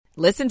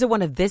Listen to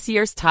one of this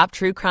year's top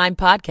true crime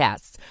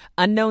podcasts.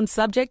 Unknown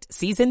Subject,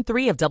 Season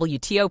 3 of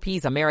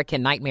WTOP's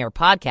American Nightmare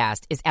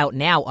podcast is out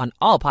now on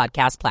all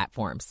podcast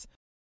platforms.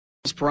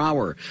 Per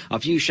hour. A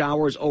few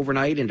showers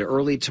overnight into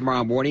early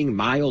tomorrow morning,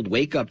 mild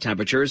wake-up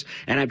temperatures,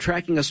 and I'm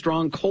tracking a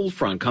strong cold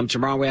front come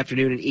tomorrow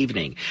afternoon and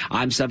evening.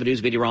 I'm 7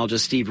 News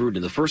meteorologist Steve Rudin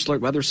in the First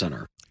Alert Weather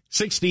Center.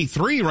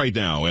 63 right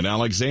now in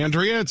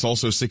Alexandria. It's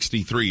also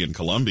 63 in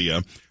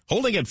Columbia.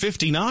 Holding at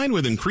 59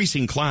 with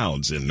increasing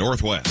clouds in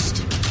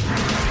Northwest.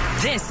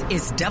 This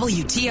is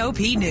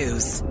WTOP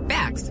News.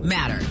 Facts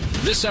matter.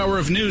 This hour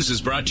of news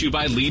is brought to you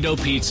by Lido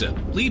Pizza.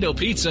 Lido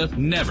Pizza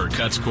never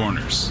cuts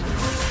corners.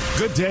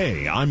 Good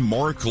day. I'm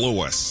Mark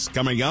Lewis.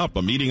 Coming up,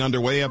 a meeting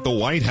underway at the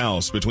White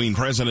House between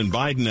President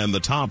Biden and the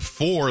top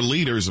 4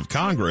 leaders of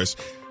Congress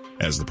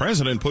as the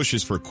president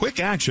pushes for quick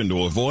action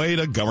to avoid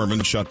a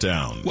government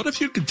shutdown. What if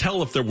you could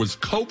tell if there was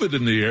COVID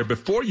in the air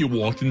before you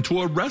walked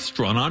into a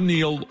restaurant? I'm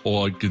Neil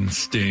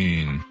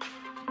Augenstein.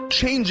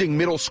 Changing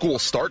middle school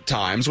start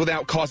times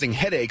without causing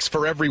headaches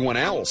for everyone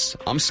else.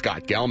 I'm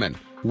Scott Gelman.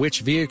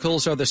 Which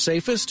vehicles are the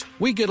safest?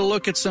 We get a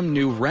look at some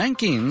new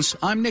rankings.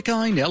 I'm Nick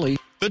Einelli.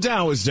 The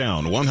Dow is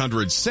down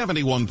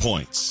 171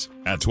 points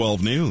at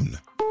 12 noon.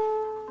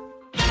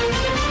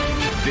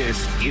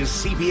 This is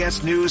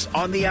CBS News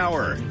on the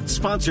Hour,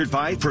 sponsored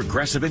by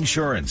Progressive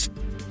Insurance.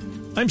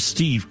 I'm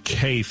Steve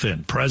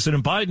Kathan.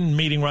 President Biden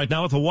meeting right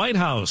now at the White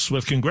House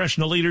with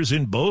congressional leaders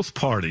in both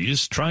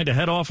parties trying to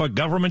head off a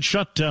government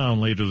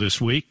shutdown later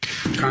this week.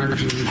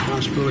 Congress's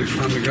responsibility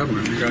from the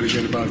government. We got to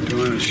get about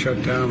doing a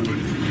shutdown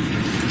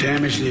would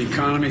damage the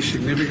economy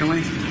significantly,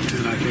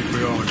 and I think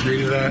we all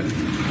agree to that,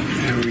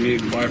 and we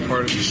need a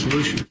bipartisan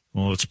solution.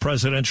 Well, it's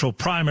presidential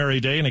primary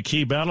day in a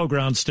key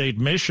battleground state,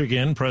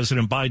 Michigan.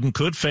 President Biden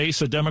could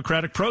face a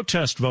Democratic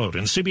protest vote.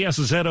 And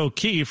CBS's Ed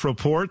O'Keefe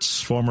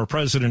reports former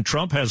President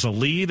Trump has a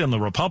lead in the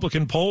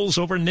Republican polls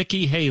over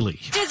Nikki Haley.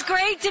 It's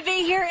great to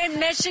be here in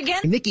Michigan.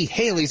 Nikki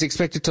Haley's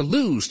expected to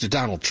lose to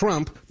Donald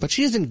Trump, but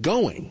she isn't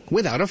going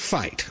without a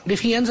fight. If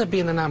he ends up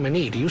being the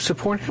nominee, do you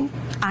support him?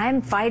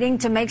 I'm fighting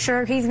to make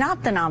sure he's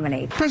not the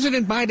nominee.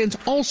 President Biden's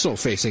also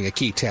facing a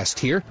key test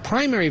here.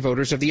 Primary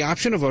voters have the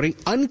option of voting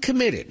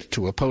uncommitted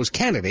to oppose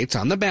candidates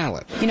on the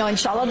ballot. You know,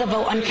 inshallah, the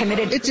vote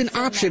uncommitted. It's an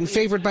option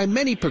favored by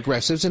many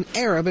progressives and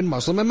Arab and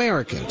Muslim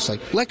Americans,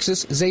 like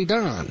Lexus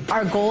Zaydan.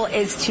 Our goal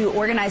is to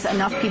organize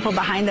enough people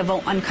behind the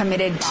vote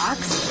uncommitted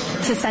box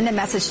to send a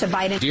message to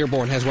Biden.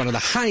 Dearborn has one of the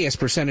highest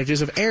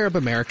percentages of Arab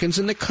Americans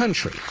in the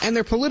country, and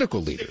their political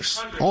leaders,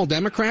 all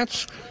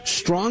Democrats,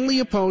 strongly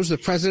oppose the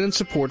president's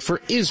support for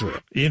Israel.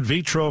 In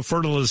vitro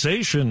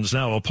fertilization is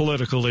now a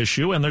political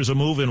issue, and there's a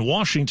move in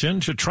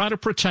Washington to try to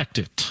protect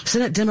it.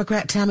 Senate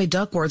Democrat Tammy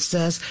Duckworth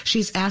says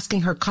she's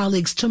asking her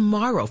colleagues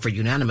tomorrow for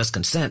unanimous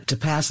consent to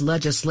pass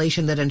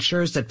legislation that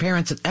ensures that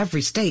parents in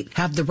every state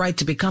have the right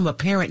to become a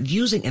parent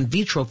using in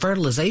vitro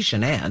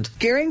fertilization and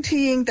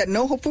guaranteeing that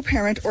no hopeful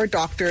parent or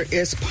doctor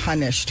is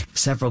punished.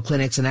 Several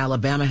clinics in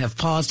Alabama have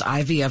paused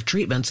IVF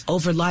treatments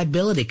over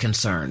liability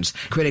concerns.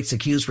 Critics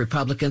accuse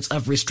Republicans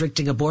of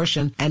restricting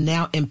abortion and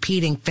now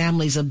impeding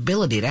families'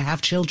 ability to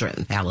have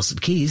children. Allison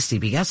Keyes,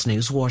 CBS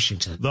News,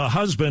 Washington. The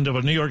husband of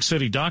a New York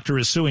City doctor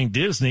is suing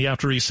Disney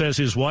after he says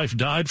his wife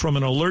died from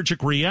an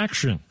allergic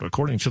reaction.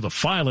 According to the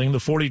filing, the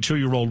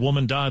 42-year-old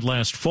woman died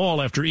last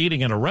fall after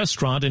eating at a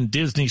restaurant in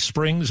Disney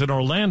Springs in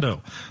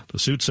Orlando. The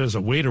suit says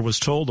a waiter was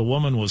told the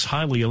woman was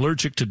highly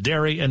allergic to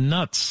dairy and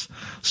nuts.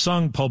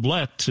 Sung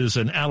Poblet is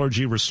an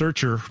allergy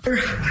researcher. There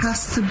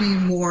has to be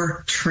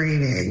more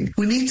training.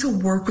 We need to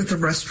work with the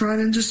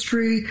restaurant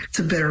industry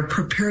to better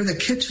prepare the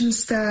kitchen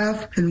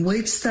staff and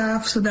wait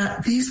staff so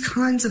that these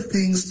kinds of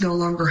things no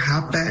longer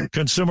happen.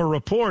 Consumer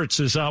Reports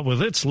is out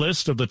with its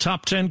list of the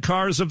top 10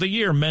 cars of the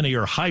year. Many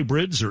are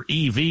hybrids or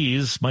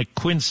EVs. Mike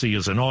Quincy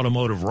is an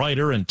automotive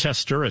writer and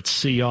tester at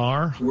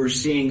CR. We're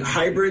seeing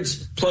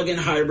hybrids, plug-in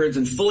hybrids,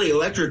 and fully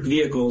electric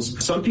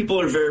vehicles. Some people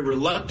are very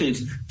reluctant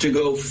to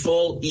go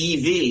full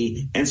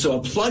EV, and so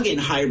a plug-in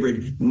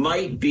hybrid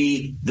might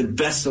be the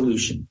best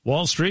solution.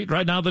 Wall Street,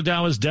 right now the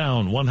Dow is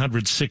down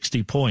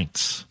 160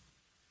 points.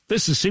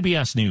 This is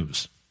CBS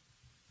News.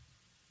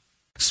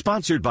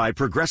 Sponsored by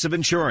Progressive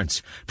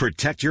Insurance.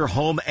 Protect your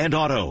home and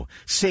auto.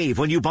 Save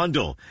when you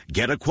bundle.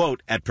 Get a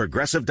quote at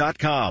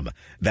Progressive.com.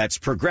 That's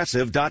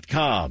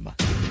Progressive.com.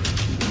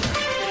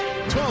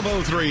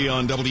 12:03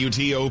 on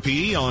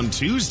WTOP on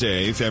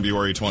Tuesday,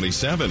 February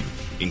 27.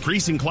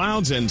 Increasing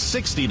clouds and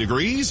 60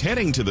 degrees,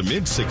 heading to the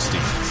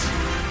mid-60s.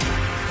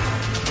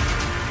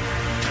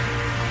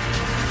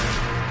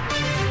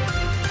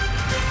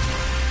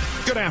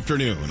 Good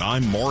afternoon.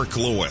 I'm Mark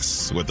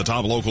Lewis with the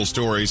top local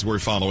stories we're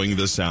following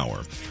this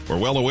hour. We're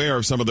well aware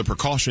of some of the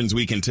precautions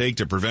we can take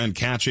to prevent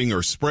catching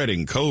or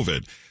spreading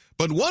COVID.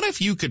 But what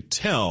if you could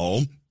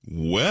tell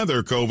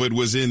whether COVID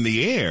was in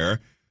the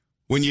air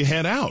when you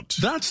head out.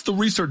 That's the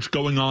research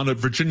going on at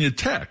Virginia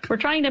Tech. We're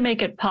trying to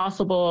make it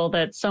possible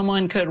that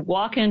someone could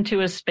walk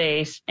into a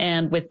space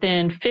and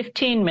within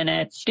 15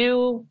 minutes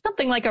do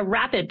something like a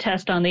rapid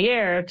test on the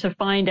air to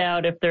find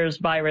out if there's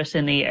virus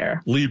in the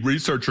air. Lead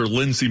researcher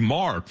Lindsay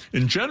Marr.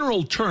 In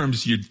general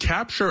terms, you'd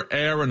capture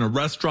air in a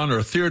restaurant or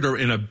a theater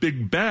in a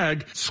big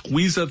bag,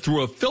 squeeze it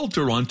through a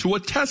filter onto a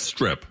test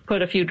strip.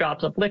 Put a few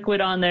drops of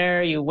liquid on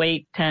there, you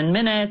wait 10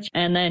 minutes,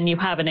 and then you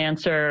have an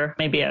answer,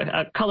 maybe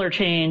a color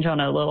change on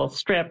a little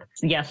strip,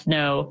 yes,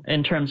 no,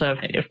 in terms of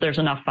if there's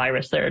enough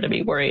virus there to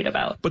be worried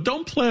about. But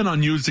don't plan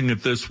on using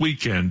it this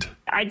weekend.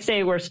 I'd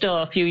say we're still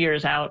a few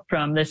years out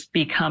from this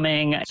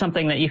becoming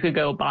something that you could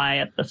go buy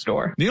at the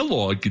store. Neil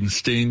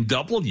Augenstein,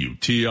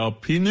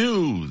 WTOP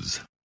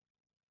News.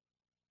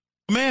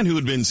 A man who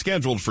had been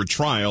scheduled for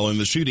trial in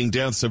the shooting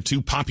deaths of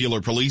two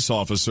popular police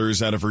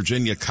officers at a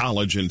Virginia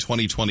college in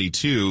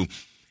 2022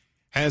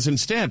 has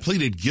instead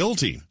pleaded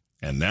guilty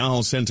and now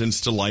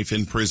sentenced to life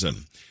in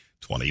prison.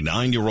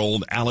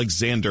 29-year-old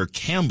Alexander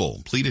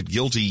Campbell pleaded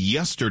guilty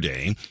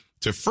yesterday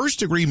to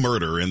first-degree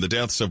murder in the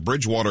deaths of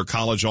Bridgewater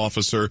College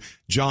officer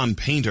John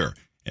Painter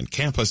and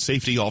campus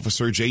safety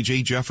officer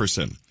J.J.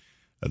 Jefferson.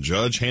 A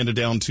judge handed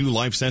down 2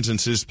 life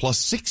sentences plus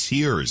 6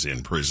 years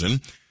in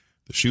prison.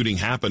 The shooting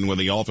happened when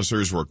the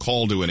officers were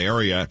called to an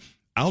area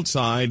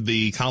outside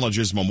the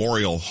college's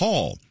Memorial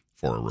Hall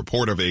for a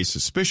report of a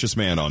suspicious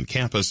man on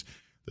campus.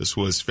 This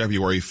was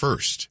February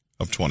 1st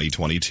of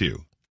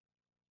 2022.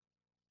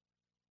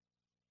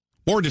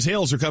 More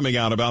details are coming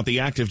out about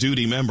the active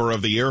duty member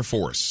of the Air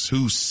Force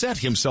who set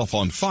himself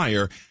on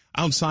fire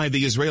outside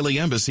the Israeli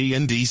embassy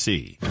in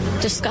D.C.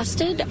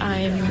 Disgusted.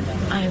 I'm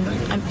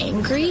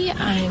angry.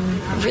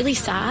 I'm really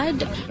sad.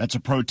 That's a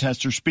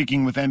protester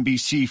speaking with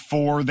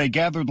NBC4. They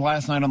gathered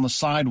last night on the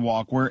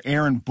sidewalk where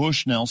Aaron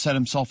Bushnell set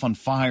himself on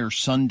fire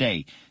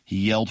Sunday.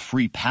 He yelled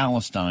 "Free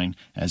Palestine"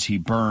 as he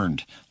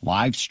burned,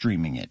 live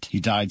streaming it. He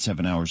died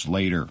 7 hours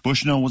later.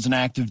 Bushnell was an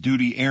active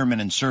duty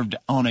airman and served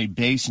on a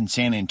base in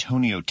San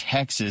Antonio,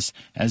 Texas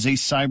as a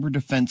cyber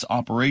defense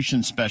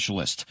operations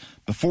specialist.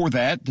 Before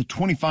that, the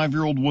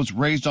 25-year-old was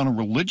raised on a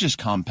religious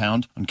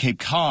compound on Cape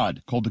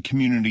Cod called the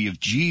Community of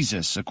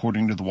Jesus,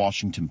 according to the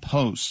Washington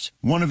Post.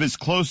 One of his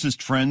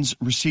closest friends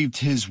received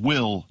his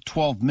will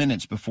 12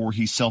 minutes before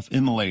he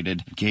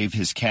self-immolated, gave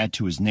his cat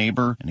to his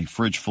neighbor, and a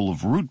fridge full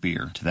of root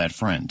beer to that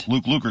friend.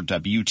 Luke Luger,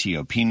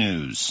 WTOP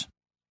News.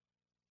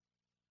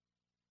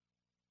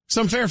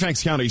 Some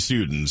Fairfax County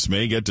students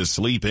may get to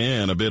sleep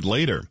in a bit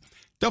later.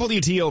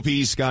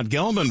 WTOP's Scott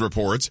Gelman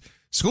reports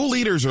school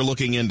leaders are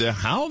looking into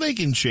how they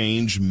can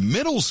change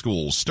middle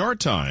school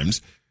start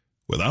times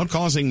without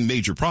causing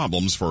major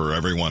problems for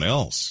everyone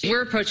else.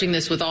 We're approaching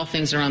this with all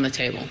things are on the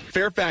table.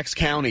 Fairfax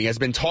County has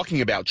been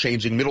talking about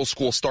changing middle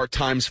school start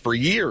times for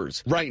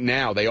years. Right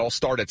now, they all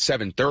start at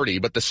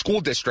 7:30, but the school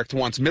district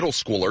wants middle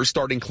schoolers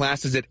starting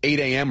classes at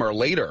 8 a.m. or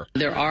later.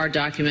 There are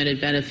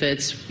documented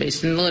benefits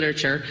based in the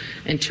literature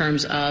in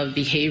terms of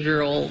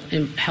behavioral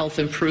health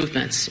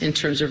improvements, in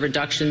terms of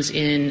reductions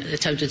in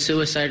attempted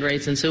suicide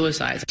rates and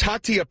suicides.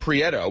 Tatia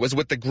Prieto is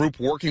with the group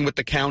working with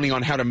the county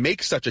on how to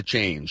make such a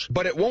change,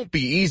 but it won't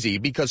be easy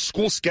because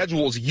school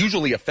schedules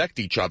usually affect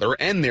each other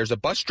and there's a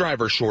bus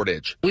driver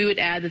shortage. We would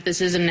add that this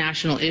is a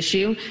national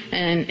issue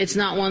and it's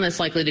not one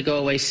that's likely to go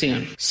away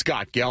soon.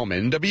 Scott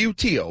Gelman,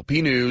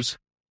 WTOP News.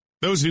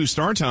 Those new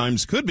start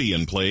times could be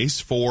in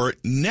place for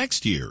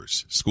next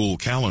year's school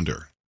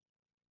calendar.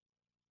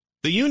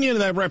 The union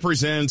that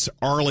represents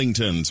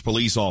Arlington's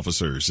police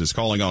officers is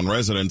calling on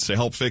residents to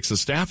help fix a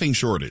staffing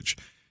shortage.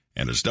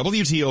 And as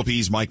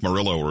WTOP's Mike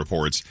Murillo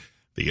reports,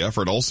 the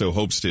effort also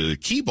hopes to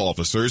keep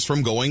officers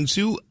from going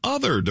to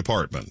other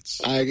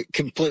departments. I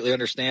completely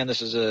understand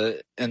this is an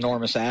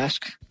enormous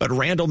ask. But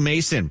Randall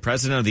Mason,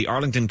 president of the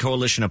Arlington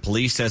Coalition of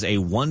Police, says a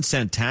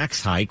 1-cent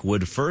tax hike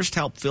would first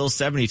help fill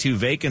 72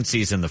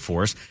 vacancies in the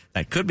force.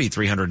 That could be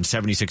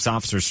 376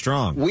 officers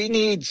strong. We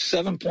need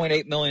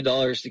 $7.8 million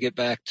to get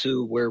back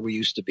to where we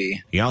used to be.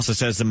 He also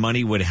says the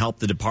money would help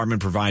the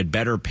department provide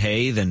better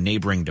pay than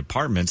neighboring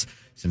departments,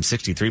 since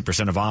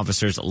 63% of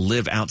officers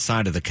live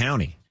outside of the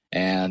county.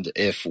 And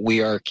if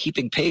we are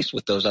keeping pace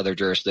with those other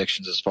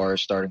jurisdictions as far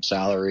as starting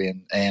salary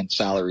and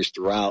salaries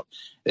throughout,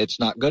 it's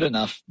not good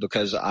enough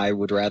because I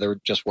would rather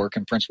just work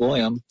in Prince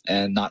William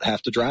and not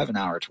have to drive an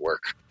hour to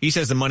work. He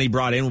says the money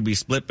brought in will be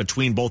split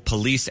between both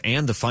police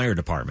and the fire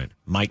department.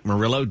 Mike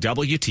Murillo,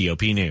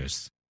 WTOP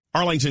News.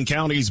 Arlington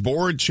County's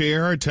board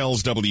chair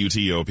tells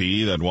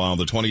WTOP that while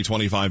the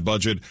 2025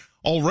 budget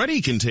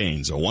already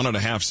contains a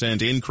 1.5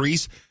 cent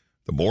increase,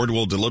 the board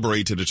will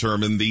deliberate to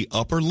determine the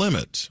upper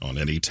limit on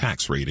any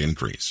tax rate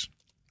increase.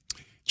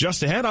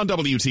 Just ahead on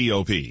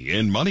WTOP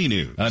in Money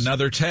News.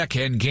 Another tech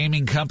and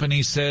gaming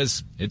company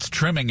says it's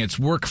trimming its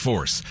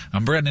workforce.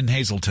 I'm Brendan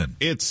Hazelton.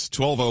 It's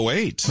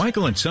 12:08.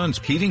 Michael & Son's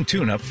heating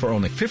tune-up for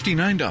only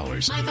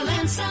 $59.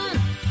 Michael &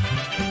 Son.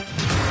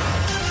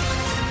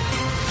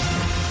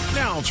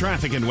 Now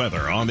traffic and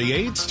weather on the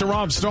 8s to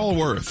Rob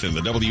Stallworth in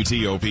the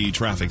WTOP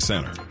Traffic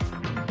Center.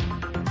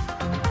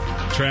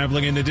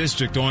 Traveling in the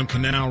district on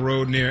Canal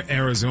Road near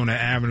Arizona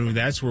Avenue.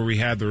 That's where we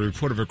had the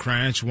report of a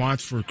crash.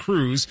 Watch for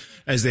crews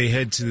as they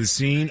head to the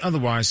scene.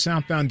 Otherwise,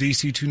 southbound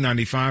DC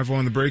 295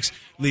 on the brakes,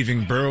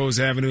 leaving Burroughs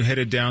Avenue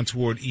headed down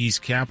toward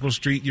East Capitol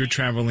Street. Your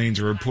travel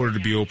lanes are reported to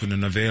be open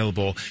and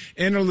available.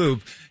 Inner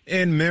loop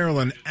in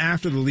Maryland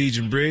after the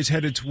Legion Bridge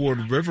headed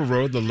toward River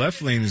Road. The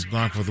left lane is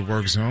blocked for the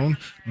work zone.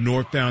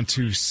 Northbound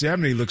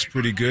 270 looks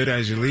pretty good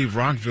as you leave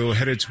Rockville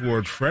headed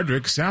toward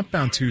Frederick.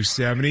 Southbound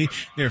 270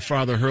 near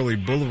Father Hurley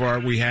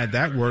Boulevard, we had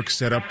that work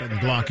set up and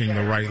blocking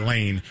the right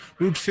lane.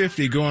 Route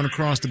 50 going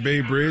across the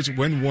Bay Bridge.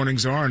 Wind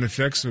warnings are in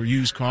effect, so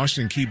use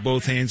caution and keep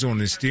both hands on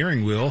the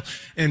steering wheel.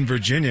 In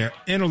Virginia,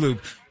 inner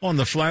loop on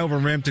the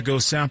flyover ramp to go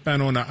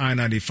southbound on the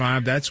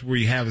I-95. That's where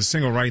you have a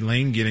single right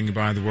lane getting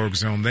by the work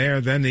zone there.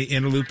 Then the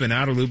inner loop and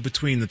outer loop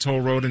between the toll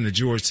road and the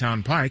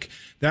Georgetown Pike.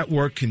 That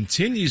work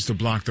continues to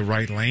block the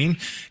right lane.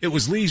 It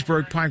was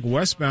Leesburg Pike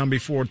westbound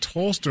before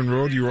Tolston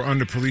Road. You were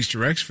under police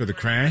direction for the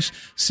crash.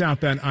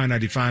 Southbound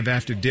I-95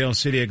 after Dale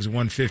City exit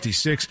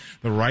 156.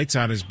 The right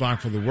side is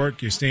blocked for the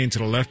work. You're staying to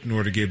the left in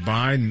order to get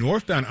by.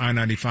 Northbound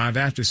I-95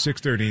 after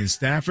 630 in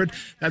Stafford.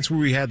 That's where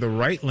we had the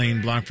right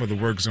lane blocked for the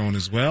work zone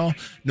as well.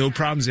 No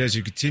problems as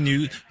you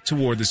continue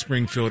toward the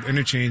Springfield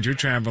interchange. Your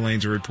travel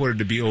lanes are reported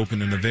to be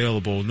open and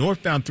available.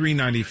 Northbound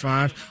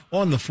 395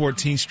 on the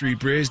 14th Street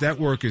Bridge. That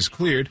work is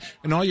cleared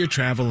and all your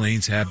travel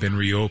lanes have been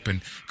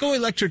reopened. Go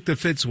electric the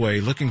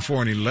Fitzway. Looking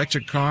for an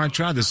electric car?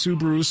 Try the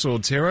Subaru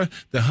Solterra,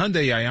 the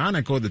Hyundai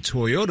Ioniq, or the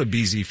Toyota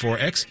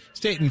BZ4X.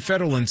 State and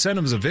federal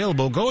incentives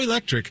available. Go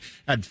electric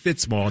at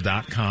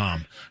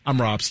fitzmall.com.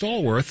 I'm Rob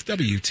Stallworth,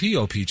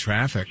 WTOP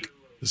Traffic.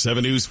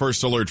 7 News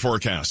First Alert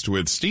Forecast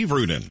with Steve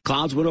Rudin.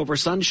 Clouds would over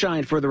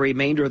sunshine for the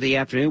remainder of the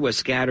afternoon with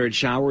scattered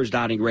showers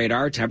dotting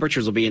radar.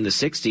 Temperatures will be in the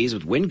 60s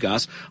with wind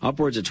gusts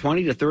upwards of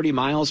 20 to 30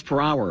 miles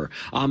per hour.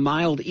 A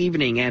mild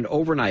evening and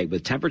overnight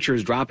with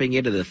temperatures dropping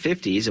into the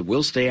 50s. It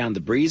will stay on the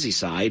breezy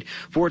side.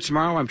 For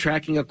tomorrow, I'm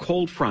tracking a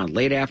cold front.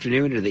 Late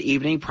afternoon into the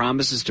evening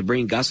promises to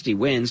bring gusty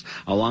winds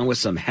along with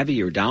some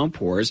heavier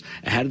downpours.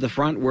 Ahead of the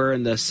front, we're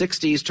in the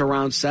 60s to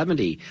around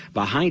 70.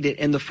 Behind it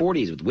in the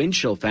 40s with wind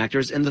chill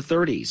factors in the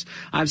 30s.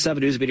 I'm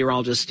 7 News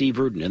meteorologist Steve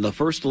Rudin in the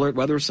First Alert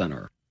Weather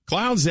Center.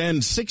 Clouds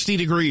and 60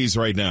 degrees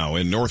right now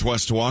in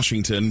Northwest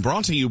Washington,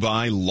 brought to you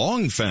by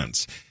Long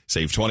Fence.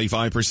 Save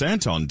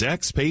 25% on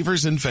decks,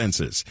 pavers, and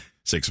fences.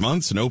 6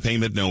 months, no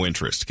payment, no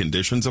interest.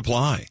 Conditions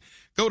apply.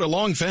 Go to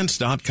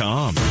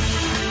longfence.com.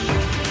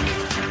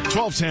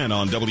 1210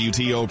 on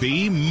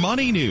WTOP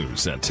Money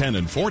News at 10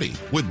 and 40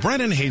 with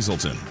Brennan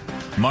Hazelton.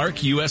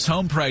 Mark, U.S.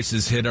 home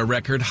prices hit a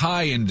record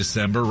high in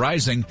December,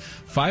 rising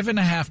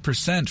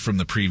 5.5% from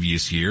the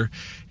previous year. It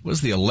was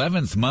the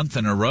 11th month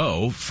in a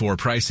row for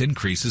price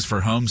increases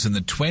for homes in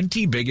the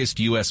 20 biggest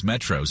U.S.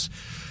 metros,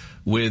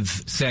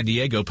 with San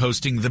Diego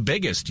posting the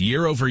biggest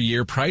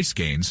year-over-year price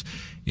gains.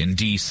 In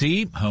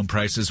D.C., home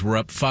prices were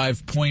up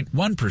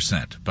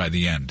 5.1% by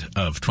the end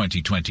of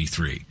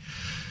 2023.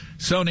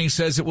 Sony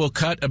says it will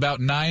cut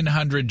about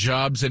 900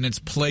 jobs in its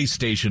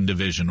PlayStation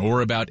division, or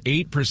about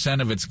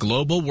 8% of its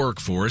global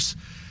workforce,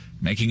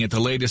 making it the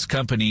latest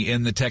company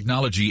in the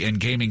technology and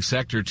gaming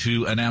sector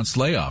to announce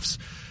layoffs.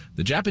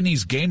 The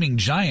Japanese gaming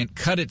giant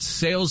cut its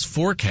sales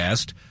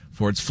forecast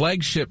for its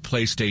flagship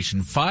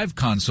PlayStation 5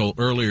 console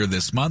earlier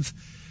this month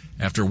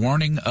after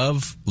warning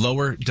of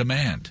lower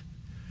demand.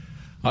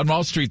 On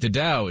Wall Street, the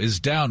Dow is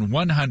down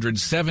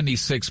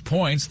 176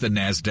 points, the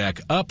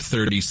Nasdaq up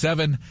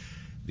 37.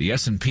 The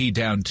S&P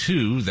down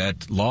 2.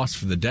 That loss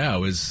for the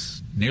Dow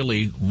is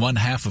nearly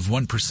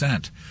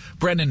 0.5%.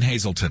 Brendan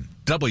Hazelton,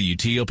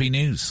 WTOP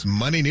News.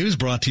 Money News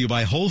brought to you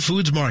by Whole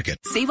Foods Market.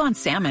 Save on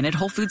salmon at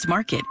Whole Foods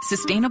Market.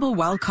 Sustainable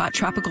wild-caught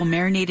tropical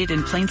marinated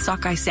and plain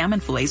sockeye salmon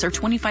fillets are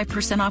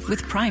 25% off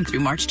with Prime through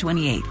March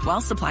 28.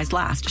 While supplies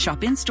last,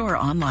 shop in-store or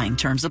online.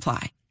 Terms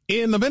apply.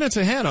 In the minutes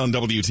ahead on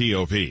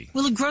WTOP.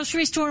 Will a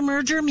grocery store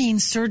merger mean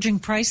surging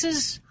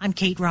prices? I'm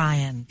Kate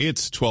Ryan.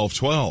 It's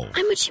 12:12.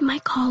 I'm what you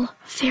might call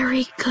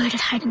very good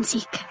at hide and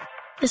seek.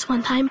 This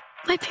one time,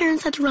 my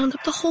parents had to round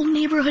up the whole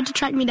neighborhood to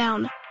track me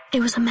down. It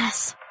was a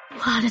mess.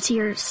 A lot of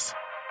tears.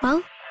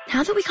 Well,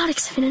 now that we got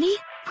Xfinity,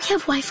 we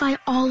have Wi-Fi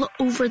all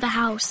over the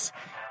house,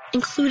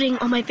 including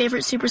all my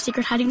favorite super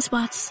secret hiding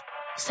spots.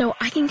 So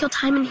I can kill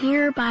time in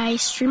here by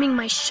streaming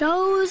my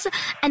shows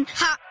and...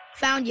 Ha!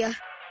 Found you.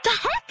 The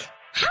heck?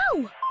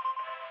 How?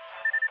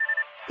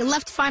 You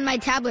left Find My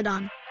tablet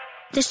on.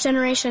 This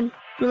generation,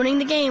 ruining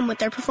the game with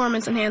their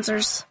performance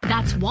enhancers.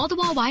 That's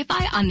wall-to-wall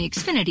Wi-Fi on the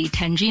Xfinity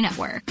 10G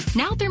network.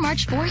 Now through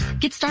March 4th,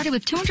 get started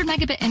with 200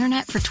 megabit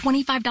internet for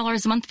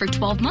 $25 a month for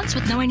 12 months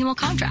with no annual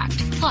contract.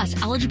 Plus,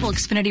 eligible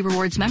Xfinity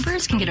Rewards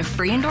members can get a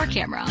free indoor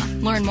camera.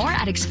 Learn more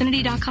at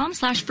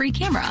xfinity.com/free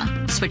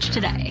camera. Switch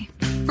today.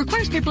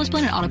 Requires paperless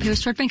plan and auto-pay with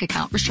stored bank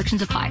account.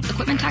 Restrictions apply.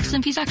 Equipment taxes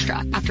and fees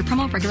extra. After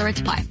promo, regular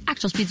rates apply.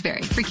 Actual speeds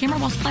vary. Free camera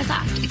while supplies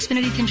last.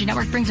 Xfinity 10G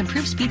network brings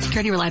improved speed,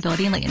 security,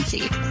 reliability, and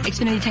latency.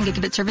 Xfinity 10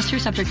 gigabit service through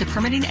subject to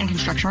permitting and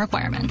construction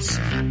requirements.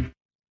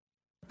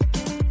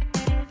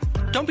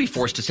 Don't be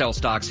forced to sell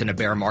stocks in a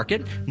bear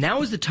market.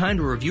 Now is the time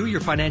to review your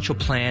financial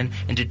plan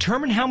and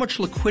determine how much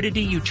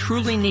liquidity you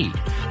truly need.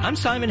 I'm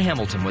Simon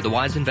Hamilton with the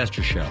Wise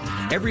Investor Show.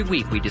 Every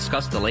week we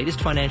discuss the latest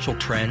financial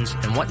trends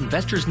and what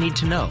investors need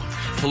to know.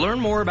 To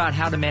learn more about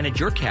how to manage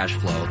your cash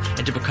flow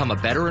and to become a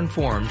better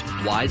informed,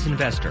 wise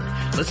investor,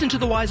 listen to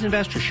the Wise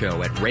Investor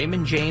Show at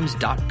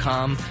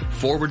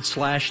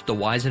raymondjames.com/The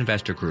Wise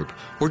Investor Group,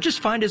 or just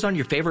find us on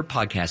your favorite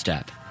podcast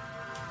app.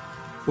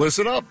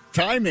 Listen up.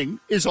 Timing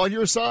is on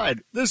your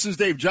side. This is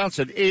Dave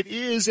Johnson. It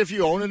is if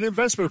you own an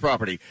investment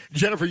property.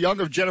 Jennifer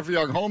Young of Jennifer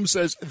Young Homes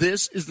says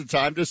this is the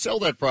time to sell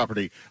that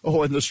property.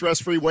 Oh, and the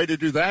stress-free way to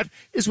do that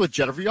is with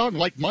Jennifer Young,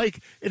 like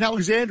Mike in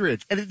Alexandria.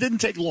 And it didn't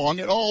take long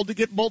at all to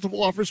get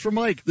multiple offers from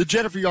Mike. The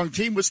Jennifer Young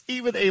team was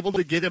even able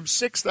to get him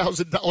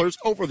 $6,000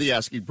 over the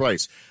asking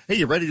price. Hey,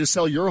 you ready to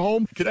sell your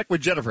home? Connect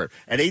with Jennifer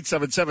at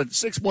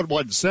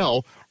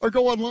 877-611-SELL or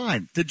go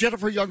online to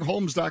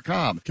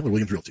jenniferyounghomes.com. Keller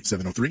Williams Realty,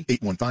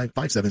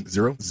 703-815-5700.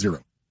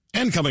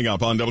 And coming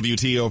up on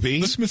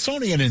WTOP, the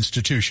Smithsonian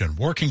Institution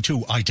working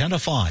to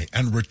identify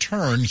and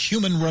return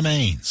human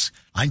remains.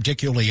 I'm Dick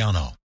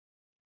Iuliano.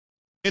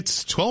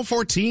 It's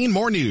 12:14,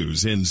 more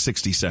news in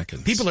 60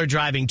 seconds. People are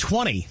driving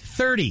 20,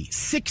 30,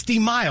 60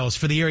 miles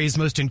for the area's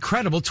most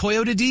incredible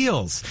Toyota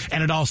deals.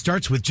 And it all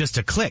starts with just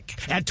a click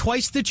at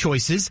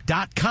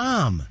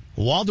twicethechoices.com.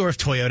 Waldorf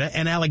Toyota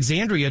and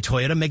Alexandria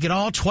Toyota make it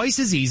all twice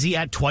as easy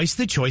at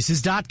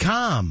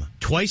twicethechoices.com.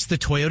 Twice the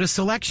Toyota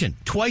selection,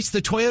 twice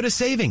the Toyota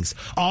savings,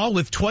 all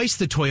with twice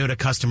the Toyota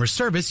customer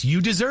service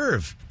you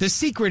deserve. The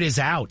secret is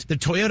out. The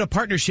Toyota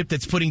partnership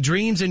that's putting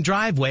dreams and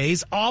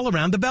driveways all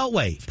around the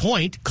Beltway.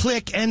 Point,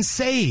 click, and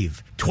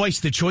save.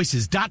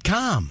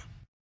 twicethechoices.com.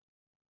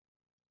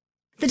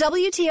 The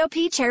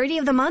WTOP Charity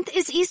of the Month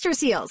is Easter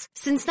Seals.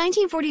 Since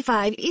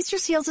 1945, Easter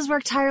Seals has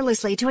worked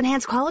tirelessly to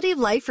enhance quality of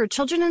life for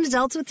children and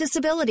adults with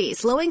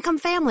disabilities, low-income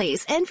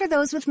families, and for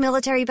those with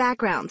military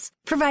backgrounds.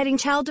 Providing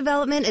child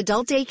development,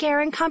 adult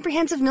daycare, and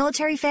comprehensive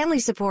military family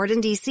support in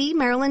D.C.,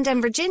 Maryland,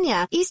 and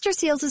Virginia, Easter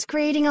Seals is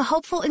creating a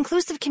hopeful,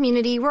 inclusive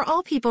community where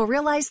all people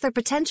realize their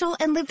potential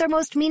and live their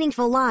most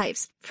meaningful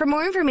lives. For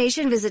more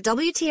information, visit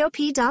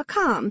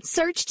WTOP.com.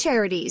 Search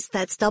Charities.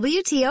 That's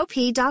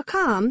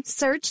WTOP.com.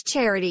 Search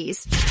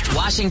Charities.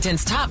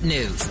 Washington's top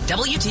news,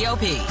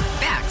 WTOP.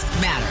 Facts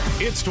matter.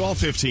 It's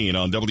 12:15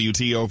 on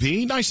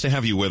WTOP. Nice to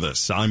have you with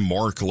us. I'm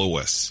Mark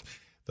Lewis.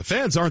 The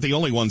feds aren't the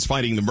only ones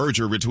fighting the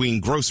merger between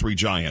grocery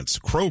giants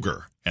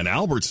Kroger and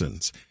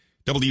Albertsons.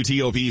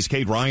 WTOP's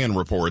Kate Ryan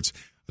reports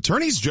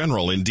attorneys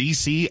general in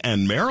D.C.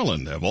 and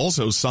Maryland have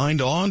also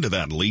signed on to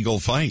that legal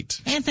fight.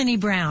 Anthony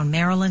Brown,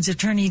 Maryland's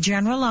attorney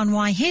general, on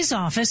why his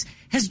office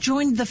has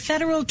joined the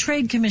Federal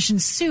Trade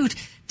Commission's suit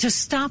to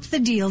stop the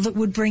deal that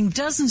would bring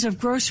dozens of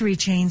grocery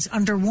chains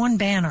under one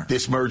banner.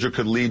 This merger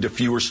could lead to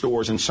fewer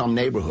stores in some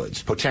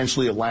neighborhoods,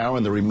 potentially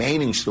allowing the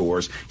remaining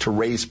stores to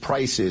raise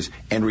prices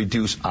and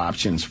reduce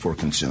options for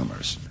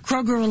consumers.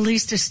 Kroger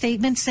released a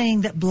statement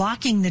saying that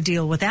blocking the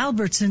deal with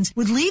Albertsons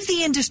would leave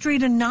the industry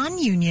to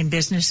non-union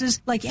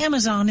businesses like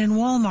Amazon and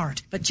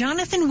Walmart. But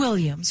Jonathan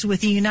Williams with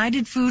the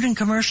United Food and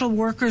Commercial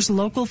Workers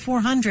Local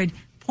 400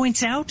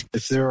 points out,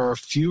 if there are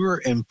fewer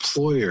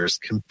employers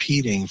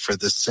competing for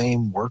the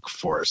same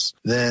workforce,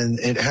 then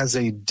it has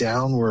a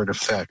downward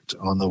effect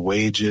on the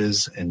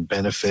wages and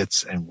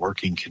benefits and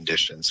working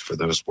conditions for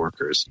those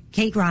workers.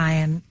 Kate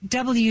Ryan,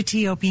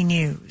 WTOP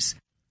News.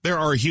 There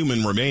are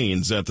human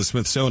remains at the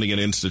Smithsonian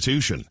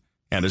Institution.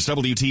 And as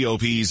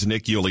WTOP's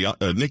Dick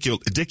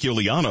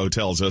Iuliano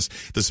tells us,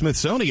 the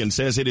Smithsonian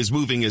says it is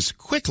moving as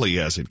quickly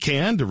as it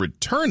can to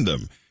return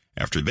them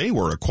after they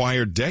were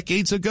acquired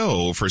decades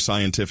ago for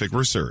scientific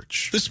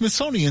research. The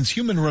Smithsonian's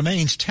Human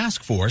Remains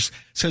Task Force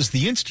says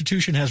the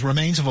institution has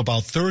remains of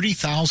about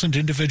 30,000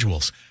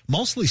 individuals,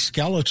 mostly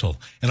skeletal,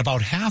 and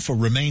about half are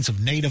remains of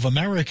Native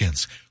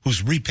Americans,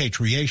 whose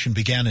repatriation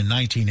began in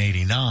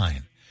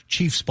 1989.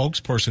 Chief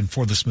spokesperson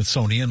for the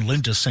Smithsonian,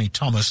 Linda St.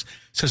 Thomas,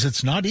 says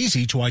it's not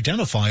easy to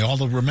identify all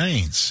the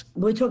remains.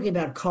 We're talking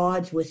about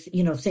cards with,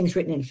 things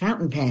written in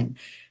fountain pen.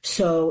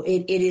 So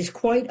it is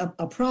quite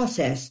a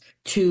process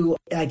to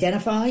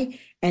identify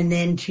and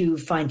then to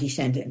find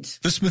descendants.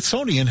 The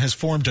Smithsonian has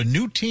formed a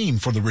new team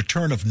for the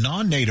return of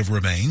non-native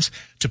remains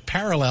to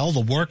parallel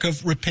the work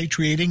of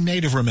repatriating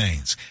native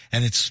remains,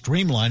 and it's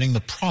streamlining the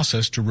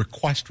process to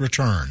request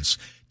returns.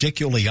 Dick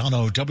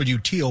Iuliano,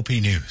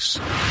 WTOP News.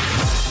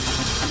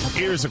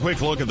 Here's a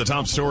quick look at the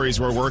top stories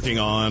we're working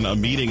on. A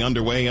meeting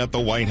underway at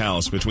the White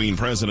House between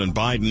President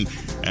Biden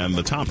and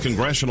the top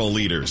congressional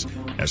leaders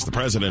as the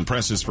president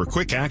presses for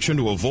quick action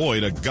to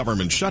avoid a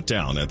government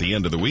shutdown at the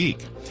end of the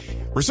week.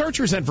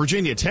 Researchers at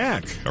Virginia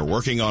Tech are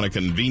working on a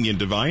convenient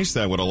device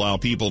that would allow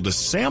people to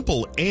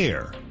sample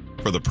air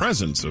for the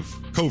presence of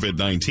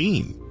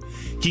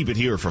COVID-19. Keep it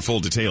here for full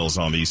details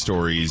on these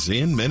stories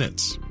in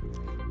minutes.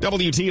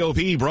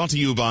 WTOP brought to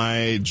you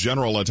by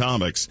General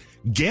Atomics.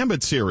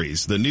 Gambit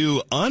Series, the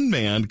new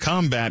unmanned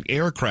combat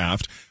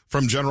aircraft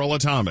from General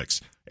Atomics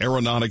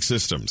Aeronautic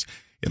Systems.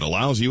 It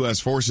allows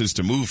U.S. forces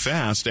to move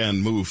fast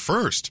and move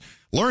first.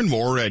 Learn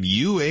more at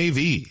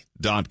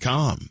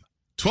UAV.com.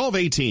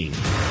 1218.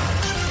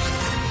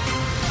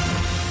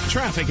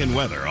 Traffic and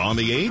weather on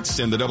the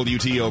 8s in the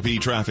WTOP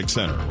Traffic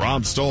Center.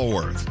 Rob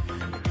Stallworth.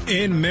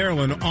 In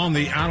Maryland on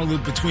the outer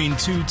loop between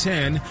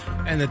 210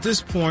 and at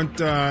this point,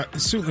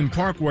 Suitland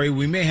Parkway,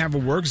 we may have a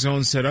work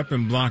zone set up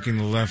and blocking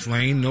the left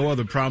lane. No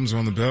other problems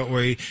on the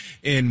Beltway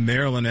in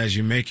Maryland as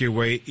you make your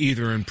way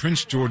either in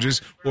Prince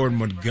George's or in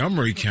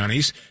Montgomery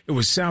counties. It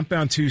was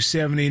southbound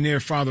 270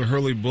 near Father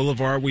Hurley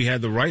Boulevard. We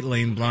had the right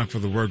lane blocked for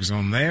the work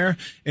zone there.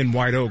 In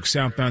White Oak,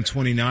 southbound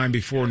 29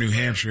 before New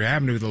Hampshire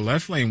Avenue, the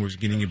left lane was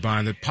getting you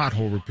by the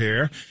pothole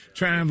repair.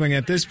 Traveling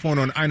at this point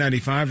on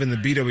I-95 and the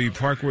BW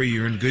Parkway,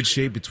 you're in good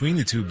shape between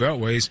the two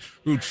beltways.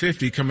 Route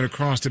 50 coming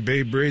across the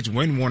Bay Bridge.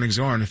 Wind warnings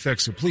are in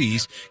effect, so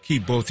please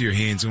keep both your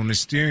hands on the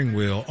steering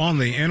wheel. On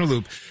the inner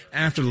loop,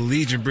 after the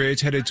Legion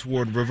Bridge, headed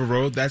toward River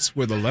Road, that's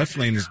where the left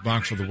lane is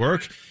blocked for the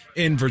work.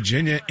 In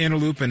Virginia, inner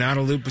loop and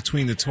outer loop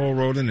between the Toll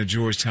Road and the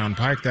Georgetown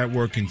Pike, that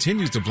work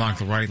continues to block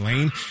the right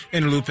lane.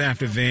 Inner loop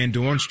after Van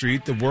Dorn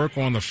Street, the work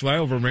on the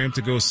flyover ramp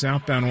to go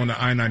southbound on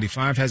the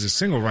I-95 has a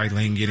single right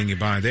lane getting you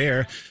by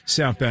there.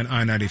 Southbound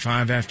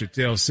I-95 after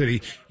Dale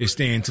City is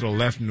staying to the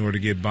left in order to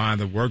get by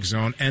the work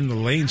zone, and the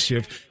lane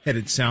shift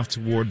headed south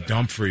toward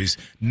Dumfries.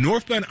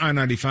 Northbound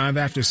I-95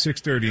 after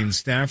 630 in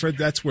Stafford,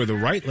 that's where the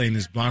right lane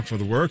is blocked for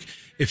the work.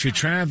 If you're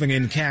traveling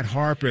in Cat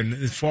Harper in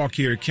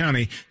Fauquier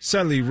County,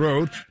 Sudley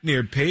Road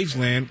near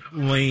Pageland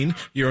Lane,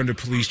 you're under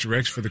police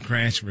direction for the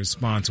crash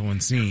response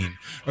on scene.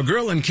 A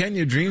girl in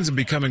Kenya dreams of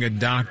becoming a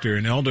doctor.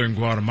 An elder in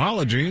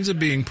Guatemala dreams of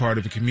being part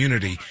of a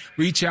community.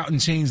 Reach out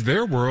and change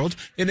their world,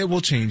 and it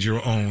will change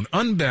your own.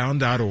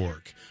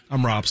 Unbound.org.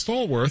 I'm Rob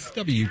Stallworth,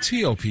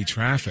 WTOP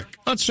Traffic.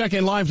 Let's check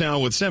in live now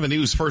with 7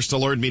 News First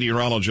Alert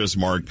meteorologist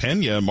Mark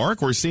Pena.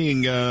 Mark, we're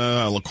seeing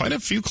quite a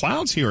few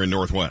clouds here in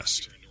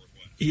Northwest.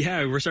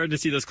 Yeah, we're starting to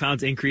see those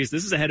clouds increase.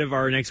 This is ahead of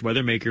our next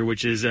weather maker,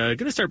 which is going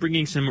to start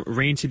bringing some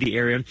rain to the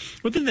area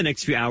within the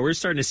next few hours.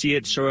 Starting to see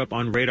it show up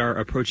on radar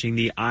approaching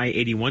the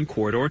I-81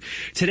 corridor.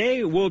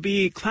 Today will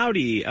be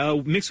cloudy,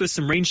 mixed with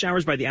some rain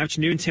showers by the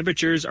afternoon.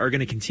 Temperatures are going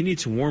to continue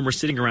to warm. We're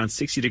sitting around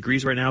 60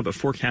 degrees right now, but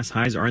forecast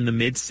highs are in the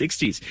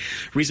mid-60s.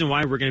 Reason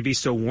why we're going to be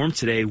so warm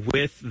today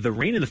with the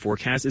rain in the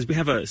forecast is we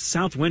have a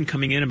south wind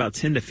coming in about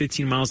 10 to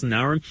 15 miles an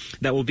hour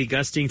that will be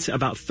gusting to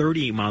about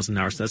 30 miles an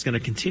hour. So that's going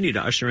to continue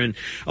to usher in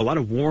a lot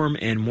of warm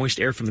and moist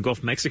air from the Gulf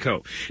of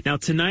Mexico. Now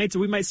tonight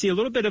we might see a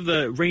little bit of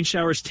the rain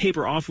showers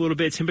taper off a little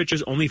bit.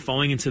 Temperatures only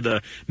falling into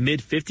the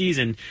mid-50s,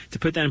 and to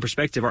put that in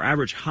perspective, our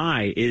average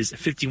high is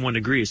 51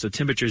 degrees, so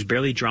temperatures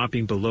barely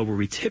dropping below where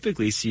we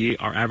typically see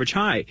our average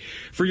high.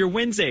 For your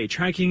Wednesday,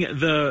 tracking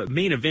the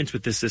main event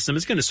with this system,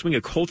 it's going to swing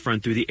a cold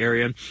front through the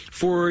area.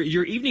 For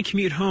your evening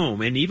commute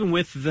home, and even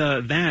with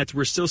that,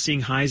 we're still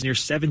seeing highs near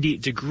 70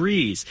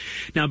 degrees.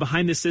 Now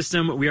behind this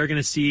system, we are going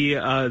to see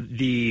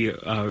the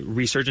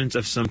resurgence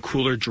of some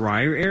cooler,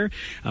 drier air.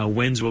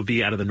 Winds will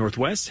be out of the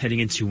northwest heading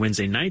into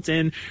Wednesday night,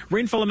 and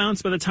rainfall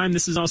amounts by the time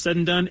this is all said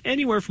and done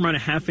anywhere from around a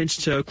half inch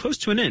to close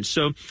to an inch.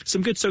 So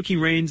some good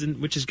soaking rains,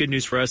 which is good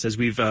news for us as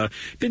we've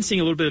been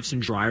seeing a little bit of some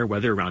drier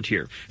weather around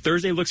here.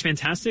 Thursday looks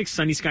fantastic.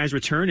 Sunny skies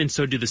return, and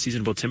so do the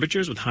seasonable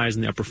temperatures with highs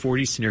in the upper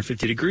 40s to near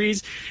 50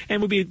 degrees.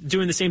 And we'll be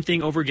doing the same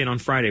thing over again on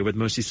Friday with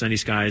mostly sunny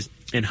skies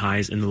and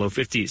highs in the low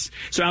 50s.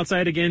 So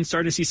outside again,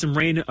 starting to see some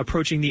rain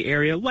approaching the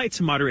area, light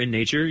to moderate in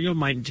nature. You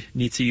might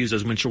need to use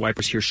those windshield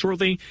wipers here shortly.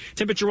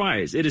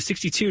 Temperature-wise, it is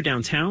 62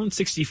 downtown,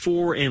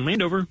 64 in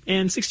Landover,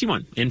 and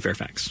 61 in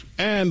Fairfax.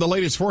 And the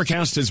latest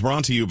forecast is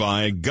brought to you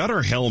by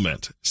Gutter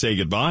Helmet. Say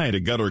goodbye to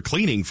gutter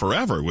cleaning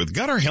forever with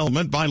Gutter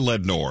Helmet by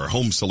Lednor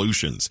Home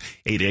Solutions.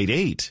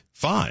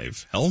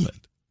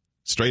 888-5-HELMET.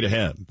 Straight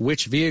ahead.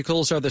 Which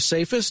vehicles are the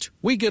safest?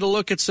 We get a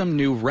look at some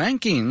new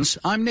rankings.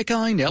 I'm Nick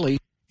Einelli.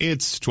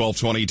 It's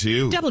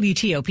 1222.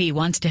 WTOP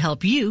wants to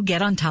help you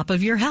get on top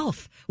of your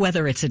health.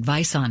 Whether it's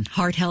advice on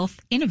heart health,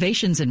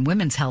 innovations in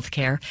women's health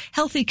care,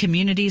 healthy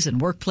communities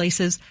and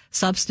workplaces,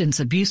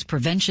 substance abuse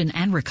prevention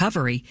and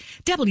recovery,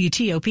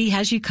 WTOP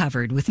has you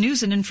covered with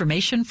news and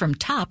information from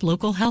top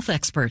local health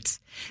experts.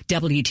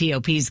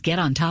 WTOP's Get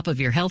on Top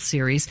of Your Health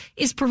series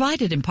is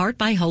provided in part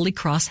by Holy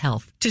Cross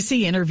Health. To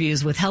see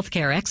interviews with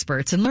healthcare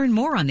experts and learn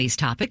more on these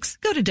topics,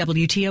 go to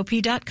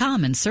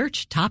WTOP.com and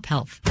search Top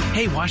Health.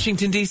 Hey,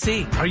 Washington,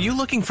 D.C., are you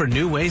looking for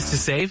new ways to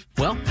save?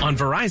 Well, on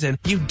Verizon,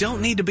 you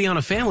don't need to be on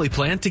a family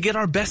plan to get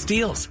our best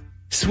deals.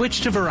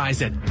 Switch to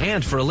Verizon,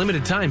 and for a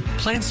limited time,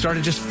 plans start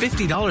at just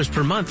 $50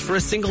 per month for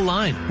a single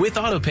line with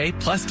autopay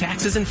plus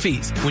taxes and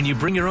fees when you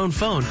bring your own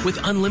phone with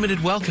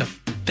unlimited welcome.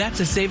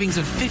 That's a savings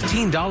of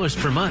 $15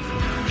 per month.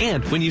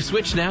 And when you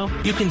switch now,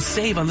 you can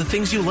save on the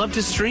things you love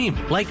to stream,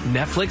 like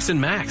Netflix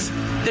and Max.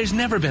 There's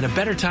never been a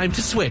better time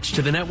to switch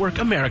to the network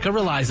America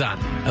relies on.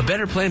 A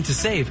better plan to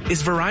save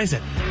is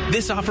Verizon.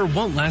 This offer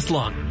won't last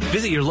long.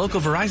 Visit your local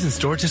Verizon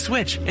store to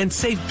switch and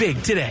save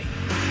big today.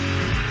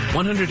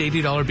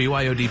 $180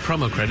 BYOD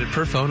promo credit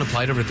per phone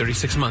applied over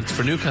 36 months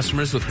for new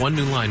customers with one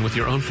new line with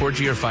your own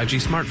 4G or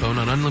 5G smartphone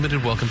on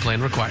unlimited welcome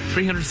plan required.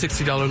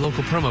 $360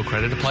 local promo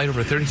credit applied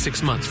over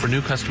 36 months for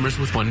new customers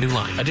with one new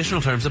line.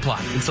 Additional terms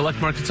apply. In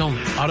select markets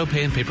only. Auto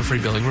pay and paper-free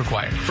billing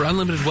required. For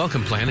unlimited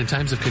welcome plan in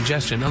times of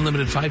congestion,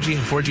 unlimited 5G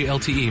and 4G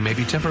LTE may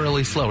be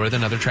temporarily slower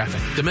than other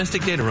traffic.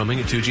 Domestic data roaming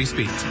at 2G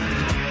speeds.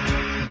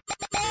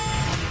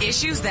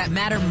 Issues that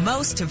matter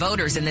most to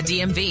voters in the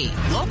DMV.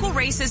 Local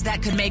races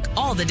that could make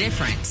all the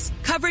difference.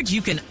 Coverage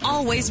you can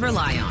always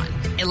rely on.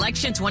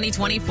 Election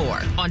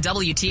 2024 on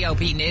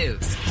WTOP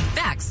News.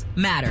 Facts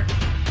matter.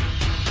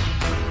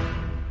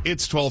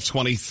 It's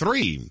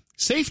 12:23.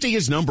 Safety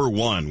is number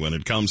one when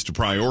it comes to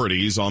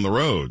priorities on the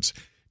roads.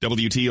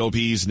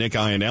 WTOP's Nick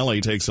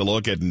Iannelli takes a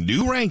look at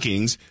new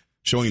rankings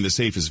showing the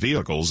safest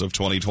vehicles of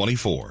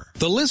 2024.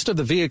 The list of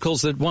the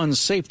vehicles that won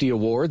safety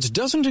awards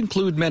doesn't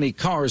include many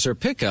cars or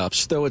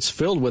pickups, though it's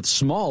filled with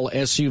small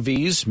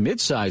SUVs,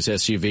 midsize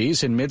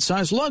SUVs, and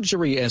midsize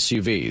luxury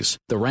SUVs.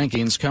 The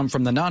rankings come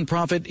from the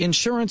nonprofit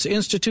Insurance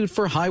Institute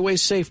for Highway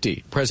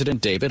Safety,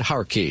 President David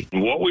Harkey.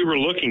 What we were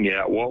looking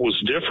at, what was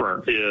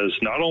different, is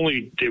not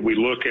only did we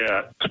look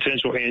at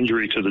potential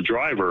injury to the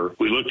driver,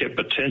 we looked at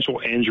potential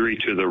injury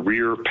to the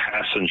rear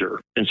passenger.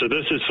 And so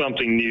this is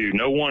something new.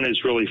 No one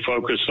is really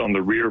focused on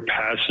the rear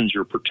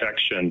passenger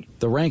protection.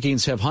 The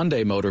rankings have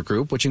Hyundai Motor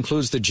Group, which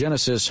includes the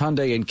Genesis,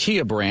 Hyundai, and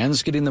Kia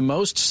brands, getting the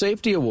most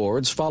safety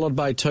awards, followed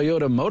by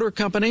Toyota Motor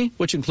Company,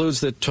 which includes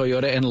the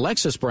Toyota and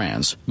Lexus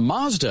brands.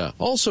 Mazda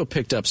also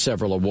picked up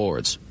several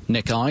awards.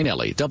 Nick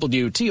Iannelli,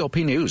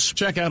 WTOP News.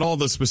 Check out all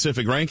the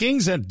specific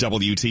rankings at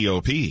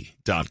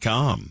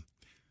WTOP.com.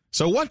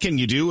 So what can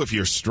you do if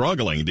you're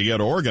struggling to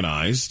get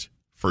organized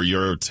for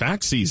your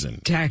tax season?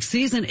 Tax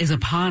season is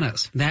upon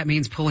us. That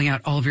means pulling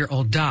out all of your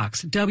old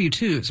docs,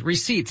 W-2s,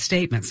 receipts,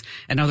 statements,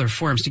 and other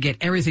forms to get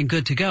everything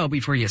good to go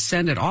before you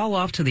send it all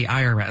off to the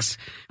IRS.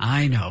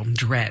 I know,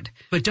 dread.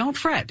 But don't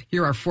fret.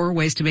 Here are 4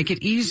 ways to make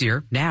it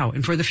easier now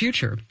and for the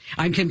future.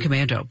 I'm Kim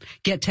Commando.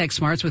 Get tech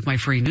smarts with my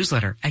free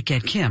newsletter at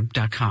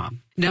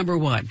getkim.com. Number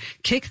 1,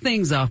 kick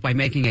things off by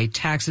making a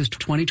Taxes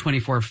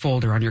 2024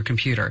 folder on your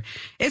computer.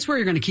 It's where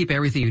you're going to keep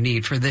everything you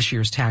need for this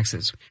year's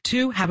taxes.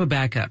 2, have a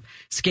backup.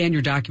 Scan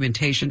your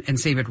documentation and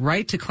save it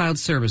right to cloud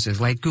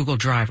services like Google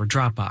Drive or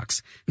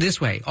Dropbox.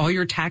 This way, all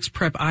your tax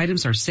prep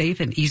items are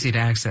safe and easy to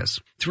access.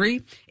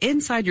 3,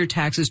 inside your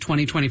Taxes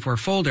 2024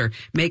 folder,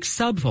 make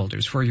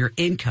subfolders for your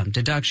income,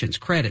 deductions,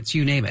 credits,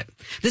 you name it.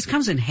 This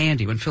comes in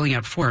handy when filling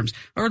out forms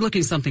or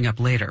looking something up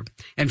later.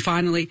 And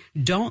finally,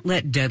 don't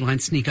let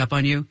deadlines sneak up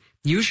on you.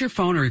 Use your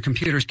phone or your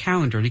computer's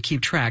calendar to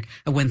keep track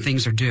of when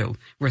things are due.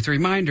 With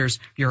reminders,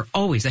 you're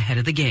always ahead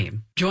of the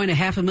game. Join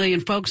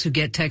 500,000 folks who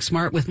get tech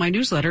smart with my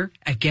newsletter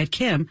at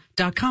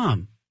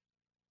getkim.com.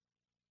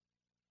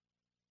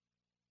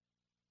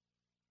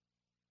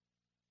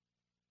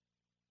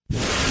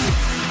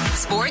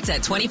 Sports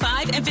at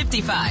 25 and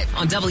 55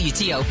 on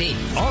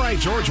WTOP. All right,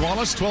 George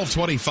Wallace,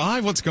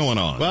 1225. What's going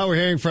on? Well, we're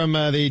hearing from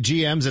the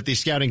GMs at the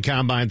Scouting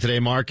Combine today,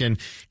 Mark, and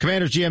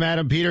Commanders GM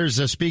Adam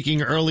Peters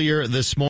speaking earlier this morning.